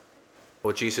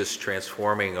Well, Jesus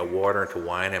transforming water into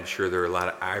wine, I'm sure there are a lot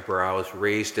of eyebrows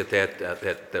raised at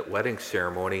that wedding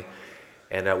ceremony.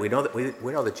 And we know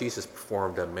that Jesus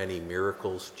performed many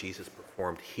miracles. Jesus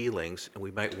performed healings, and we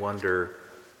might wonder,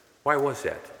 why was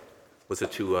that? Was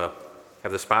it to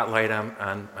have the spotlight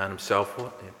on himself?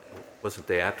 Well, it wasn't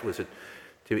that. Was it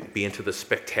to be into the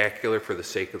spectacular for the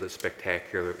sake of the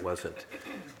spectacular? It wasn't.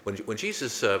 When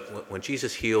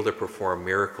Jesus healed or performed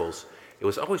miracles, it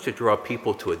was always to draw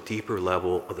people to a deeper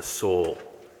level of the soul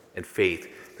and faith.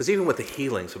 Because even with the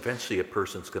healings, eventually a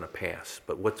person's going to pass.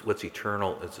 But what's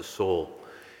eternal is the soul.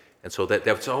 And so that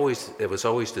was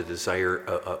always the desire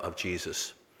of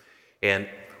Jesus. And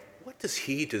what does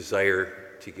he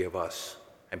desire to give us?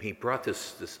 I mean, he brought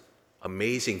this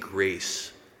amazing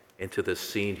grace into this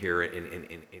scene here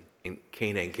in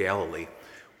Cana and Galilee.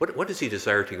 What does he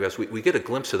desire to give us? We get a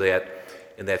glimpse of that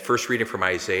in that first reading from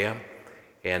Isaiah.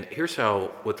 And here's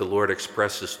what the Lord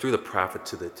expresses through the prophet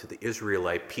to the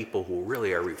Israelite people, who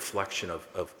really are a reflection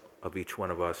of each one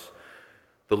of us.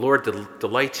 The Lord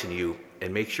delights in you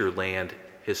and makes your land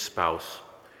his spouse.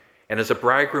 And as a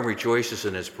bridegroom rejoices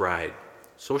in his bride,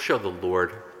 so shall the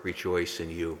Lord rejoice in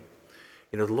you.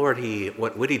 You know, the Lord,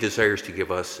 what he desires to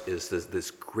give us is this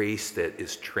grace that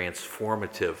is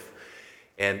transformative.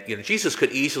 And, you know, Jesus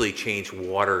could easily change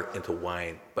water into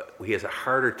wine, but he has a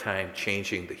harder time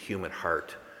changing the human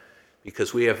heart,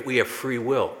 because we have free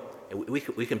will. And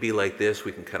we can be like this.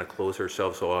 We can kind of close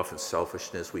ourselves off in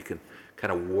selfishness. We can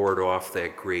kind of ward off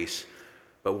that grace.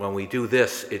 But when we do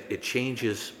this, it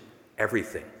changes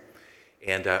everything.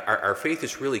 And our faith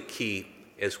is really key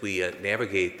as we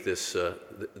navigate this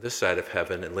side of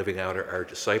heaven and living out our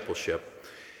discipleship.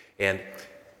 And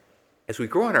as we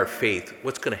grow in our faith,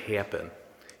 what's going to happen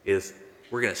is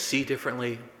we're going to see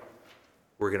differently,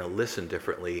 we're going to listen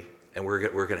differently, and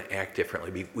we're going to act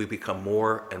differently. We become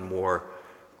more and more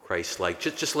Christ-like.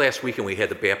 Just last weekend, we had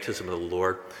the baptism of the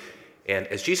Lord. And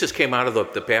as Jesus came out of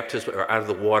the baptism, or out of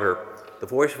the water, the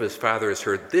voice of his Father is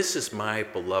heard, "This is my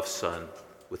beloved Son,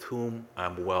 with whom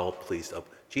I'm well pleased."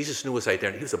 Jesus knew his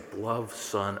identity. He was a beloved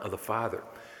Son of the Father.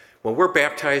 When we're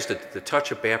baptized, the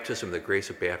touch of baptism, the grace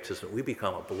of baptism, we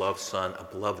become a beloved son, a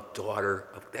beloved daughter.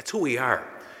 That's who we are.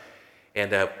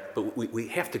 And but we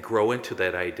have to grow into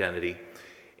that identity.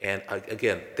 And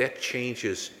again, that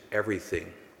changes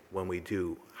everything when we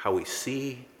do. How we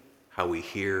see, how we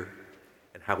hear,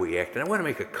 and how we act. And I want to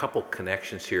make a couple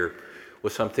connections here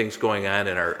with some things going on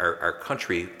in our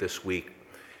country this week.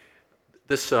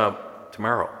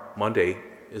 Tomorrow, Monday,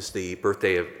 is the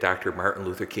birthday of Dr. Martin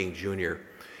Luther King Jr.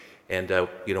 And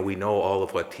you know, we know all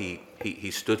of what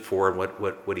he stood for and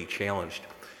what he challenged.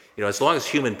 You know, as long as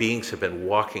human beings have been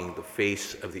walking the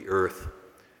face of the earth,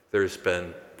 there's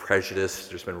been prejudice,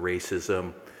 there's been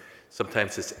racism,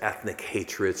 sometimes it's ethnic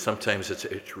hatred, sometimes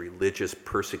it's religious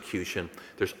persecution.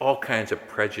 There's all kinds of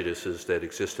prejudices that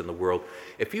exist in the world.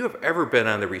 If you have ever been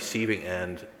on the receiving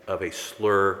end of a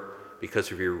slur because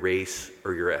of your race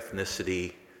or your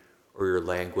ethnicity or your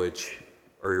language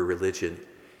or your religion,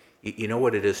 you know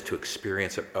what it is to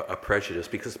experience a prejudice,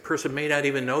 because the person may not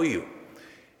even know you,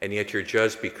 and yet you're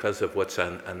judged because of what's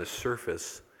on the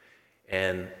surface.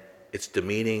 And it's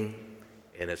demeaning,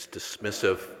 and it's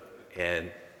dismissive,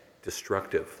 and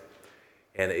destructive.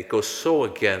 And it goes so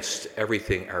against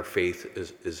everything our faith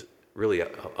is really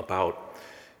about.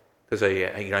 Because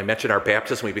I mentioned our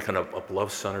baptism, we become a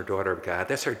beloved son or daughter of God.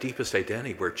 That's our deepest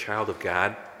identity. We're a child of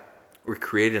God. We're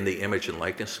created in the image and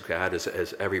likeness of God,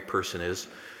 as every person is.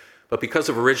 But because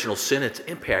of original sin, its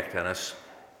impact on us,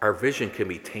 our vision can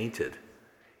be tainted.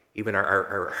 Even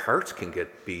our hearts can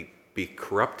be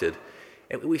corrupted.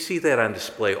 And we see that on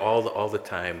display all the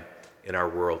time in our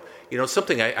world. You know,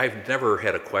 something I've never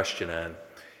had a question on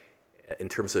in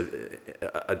terms of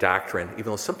a doctrine, even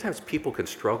though sometimes people can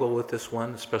struggle with this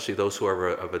one, especially those who are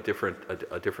of a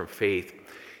different faith,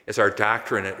 is our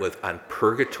doctrine on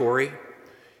purgatory.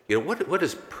 You know, what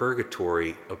is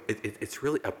purgatory? It's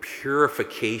really a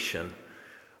purification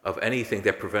of anything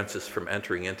that prevents us from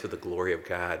entering into the glory of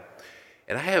God.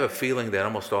 And I have a feeling that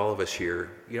almost all of us here,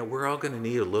 you know, we're all going to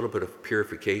need a little bit of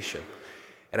purification.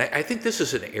 And I think this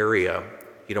is an area,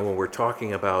 you know, when we're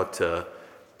talking about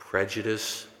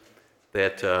prejudice,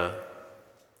 that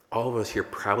all of us here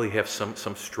probably have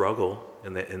some struggle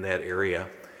in that area.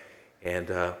 And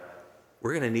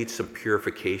we're going to need some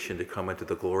purification to come into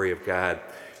the glory of God.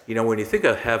 You know, when you think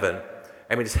of heaven,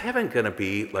 I mean, is heaven going to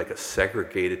be like a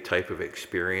segregated type of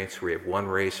experience where you have one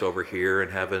race over here in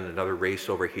heaven, another race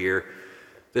over here,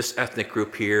 this ethnic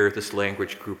group here, this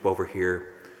language group over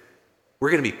here?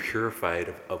 We're going to be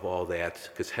purified of all that,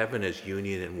 because heaven is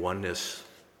union and oneness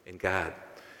in God.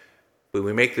 But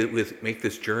we make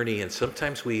this journey, and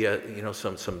sometimes we,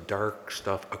 some dark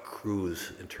stuff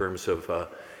accrues in terms of,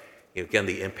 again,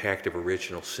 the impact of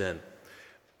original sin.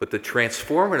 But the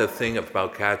transformative thing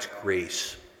about God's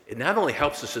grace, it not only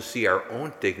helps us to see our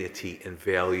own dignity and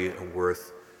value and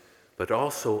worth, but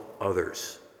also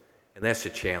others. And that's the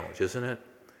challenge, isn't it?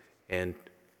 And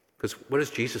because what is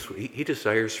Jesus? He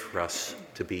desires for us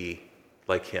to be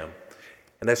like him.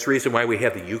 And that's the reason why we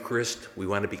have the Eucharist. We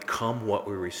want to become what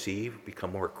we receive,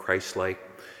 become more Christ-like.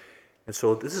 And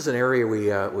so this is an area we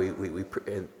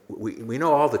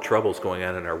know all the troubles going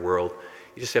on in our world.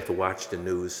 You just have to watch the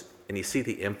news, and you see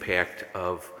the impact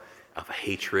of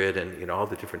hatred and all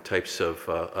the different types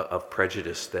of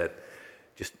prejudice that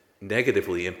just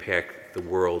negatively impact the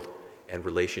world and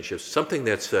relationships. Something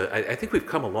that's I think we've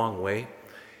come a long way,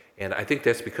 and I think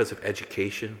that's because of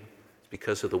education. It's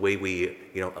because of the way we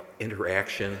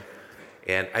interaction,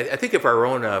 and I think of our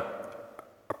own.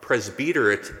 A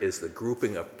presbyterate is the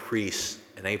grouping of priests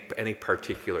in any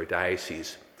particular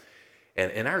diocese. And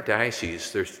in our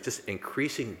diocese, there's just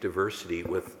increasing diversity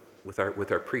with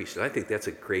our priests. And I think that's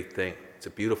a great thing. It's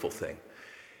a beautiful thing.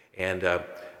 And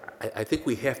I think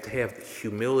we have to have the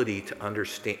humility to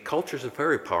understand. Culture is a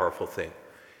very powerful thing.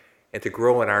 And to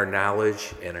grow in our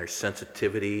knowledge and our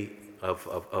sensitivity of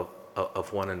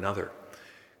one another.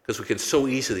 Because we can so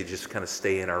easily just kind of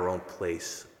stay in our own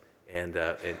place and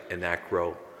not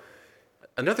grow.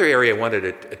 Another area I wanted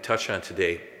to touch on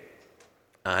today,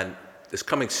 on this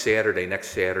coming Saturday,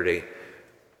 next Saturday,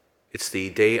 it's the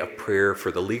day of prayer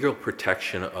for the legal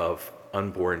protection of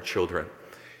unborn children.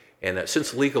 And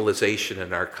since legalization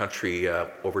in our country,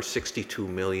 over 62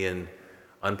 million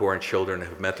unborn children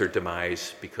have met their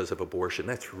demise because of abortion.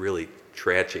 That's really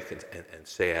tragic and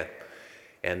sad.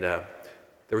 And there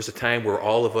was a time where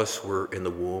all of us were in the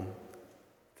womb.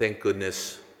 Thank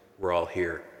goodness we're all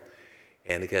here.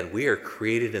 And again, we are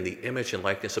created in the image and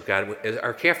likeness of God.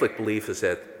 Our Catholic belief is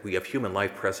that we have human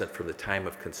life present from the time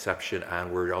of conception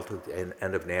onward, all to the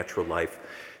end of natural life.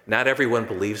 Not everyone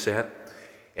believes that.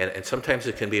 And sometimes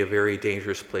it can be a very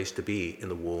dangerous place to be in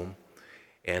the womb.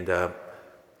 And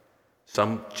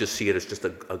some just see it as just a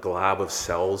glob of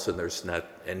cells, and there's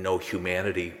no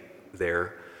humanity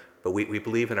there. But we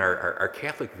believe in our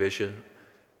Catholic vision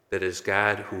that is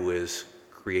God who is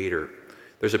creator.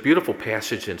 There's a beautiful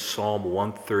passage in Psalm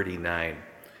 139,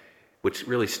 which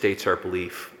really states our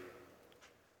belief.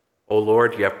 O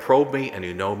Lord, you have probed me and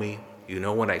you know me. You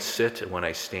know when I sit and when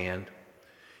I stand.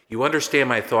 You understand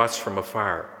my thoughts from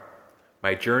afar.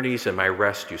 My journeys and my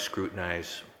rest you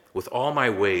scrutinize. With all my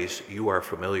ways you are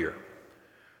familiar.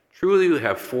 Truly you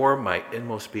have formed my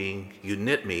inmost being. You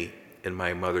knit me in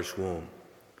my mother's womb.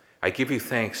 I give you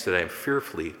thanks that I am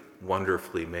fearfully,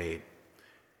 wonderfully made.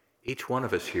 Each one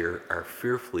of us here are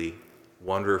fearfully,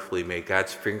 wonderfully made.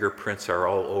 God's fingerprints are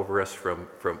all over us from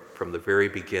the very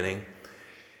beginning.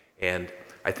 And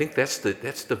I think that's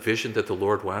the vision that the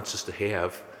Lord wants us to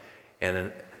have.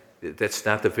 And that's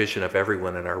not the vision of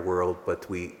everyone in our world, but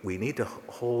we need to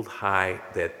hold high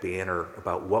that banner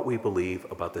about what we believe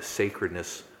about the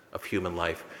sacredness of human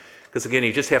life. Because again,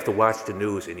 you just have to watch the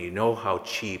news and you know how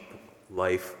cheap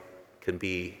life can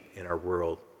be in our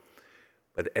world.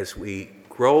 But as we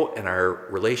grow in our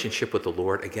relationship with the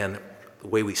Lord, again, the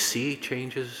way we see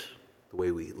changes, the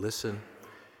way we listen,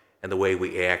 and the way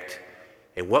we act.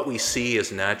 And what we see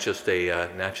is not just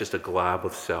a glob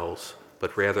of cells,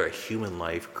 but rather a human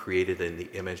life created in the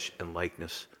image and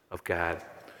likeness of God.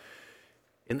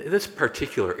 In this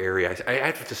particular area, I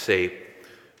have to say,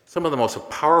 some of the most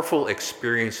powerful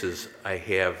experiences I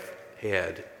have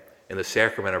had in the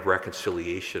sacrament of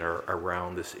reconciliation are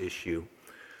around this issue.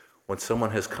 When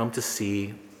someone has come to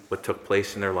see what took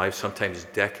place in their life, sometimes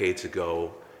decades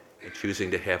ago, and choosing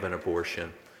to have an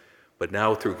abortion, but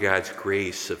now through God's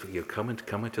grace, if you come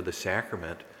into the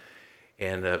sacrament,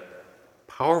 and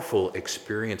powerful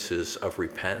experiences of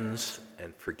repentance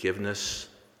and forgiveness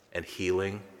and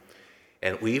healing.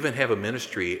 And we even have a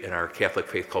ministry in our Catholic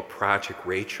faith called Project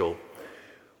Rachel,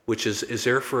 which is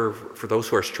there for those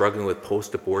who are struggling with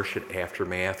post-abortion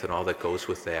aftermath and all that goes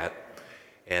with that.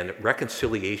 And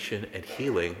reconciliation and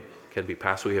healing can be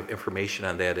possible. We have information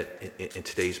on that in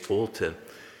today's bulletin.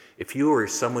 If you or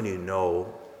someone you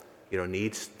know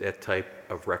needs that type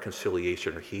of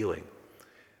reconciliation or healing,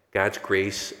 God's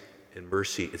grace and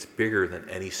mercy is bigger than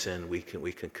any sin we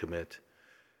can commit.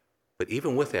 But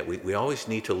even with that, we always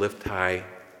need to lift high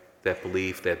that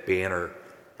belief, that banner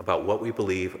about what we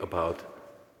believe about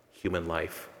human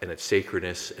life and its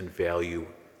sacredness and value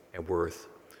and worth.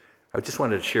 I just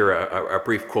wanted to share a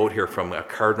brief quote here from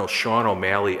Cardinal Sean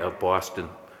O'Malley of Boston.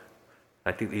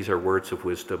 I think these are words of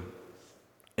wisdom.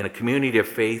 In a community of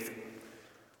faith,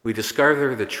 we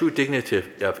discover the true dignity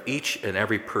of each and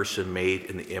every person made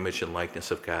in the image and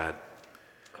likeness of God.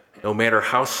 No matter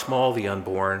how small the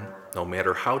unborn, no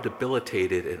matter how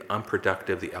debilitated and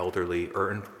unproductive the elderly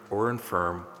or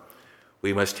infirm,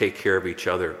 we must take care of each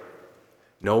other.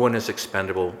 No one is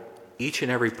expendable. Each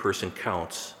and every person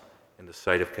counts in the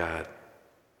sight of God.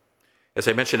 As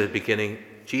I mentioned at the beginning,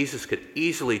 Jesus could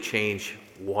easily change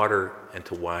water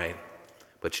into wine,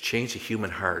 but to change the human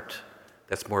heart,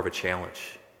 that's more of a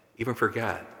challenge, even for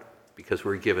God, because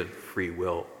we're given free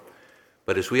will.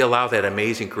 But as we allow that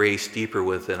amazing grace deeper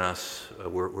within us,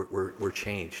 we're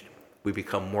changed. We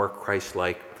become more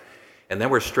Christ-like, and then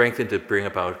we're strengthened to bring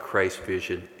about Christ's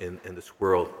vision in this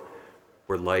world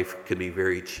where life can be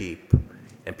very cheap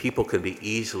and people can be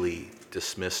easily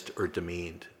dismissed or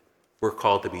demeaned. We're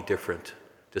called to be different,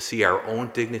 to see our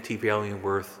own dignity, value, and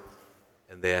worth,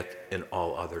 and that in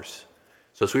all others.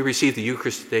 So as we receive the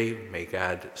Eucharist today, may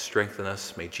God strengthen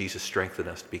us, may Jesus strengthen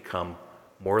us to become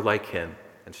more like him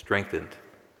and strengthened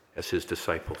as his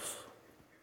disciples.